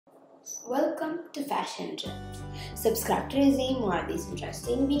Welcome to Fashion Trends. Subscribe to receive more of these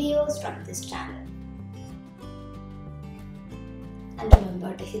interesting videos from this channel. And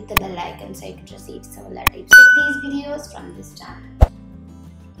remember to hit the bell icon so you can receive similar tips like these videos from this channel.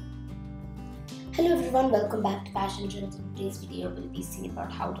 Hello everyone, welcome back to Fashion Trends. In today's video, we'll be seeing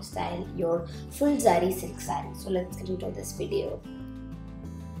about how to style your full Zari silk saree. So let's get into this video.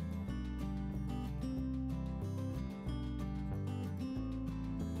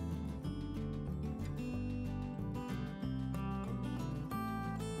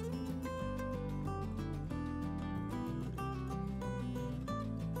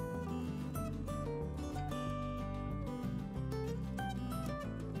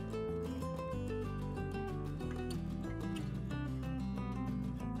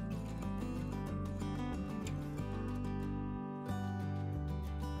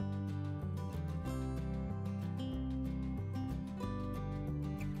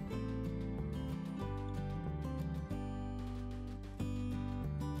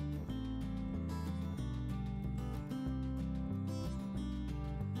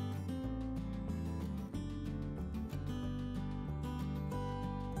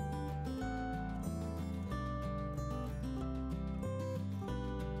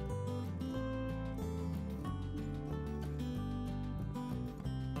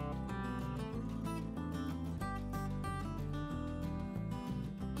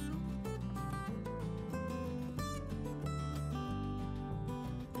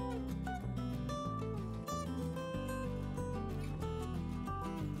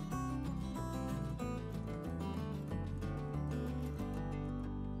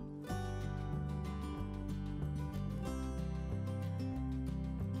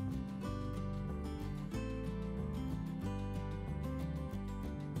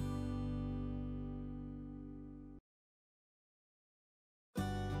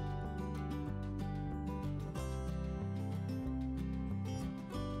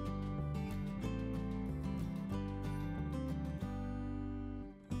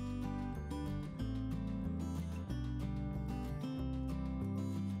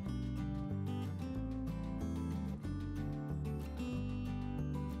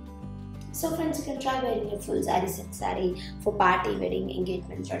 So friends, you can try wearing a full Zari silk saree for party, wedding,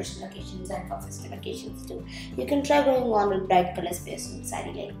 engagement, traditional occasions and for festive occasions too. You can try going on with bright colors for your silk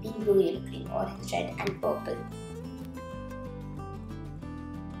saree like pink, blue, yellow, green, orange, red and purple.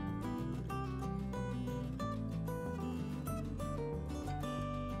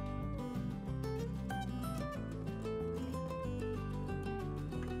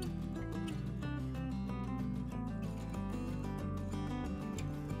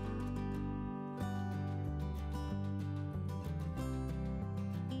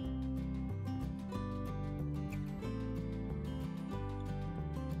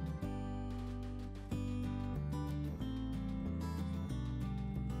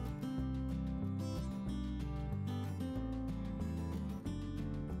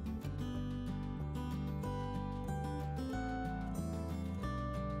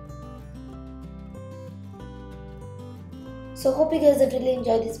 So hope you guys have really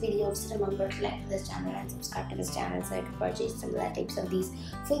enjoyed this video. So remember to like this channel and subscribe to this channel so you can purchase similar types of these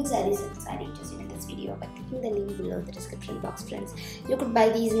full Zari silk saree just in this video by clicking the link below the description box, friends. You could buy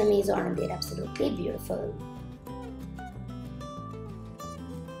these in Amazon and they're absolutely beautiful.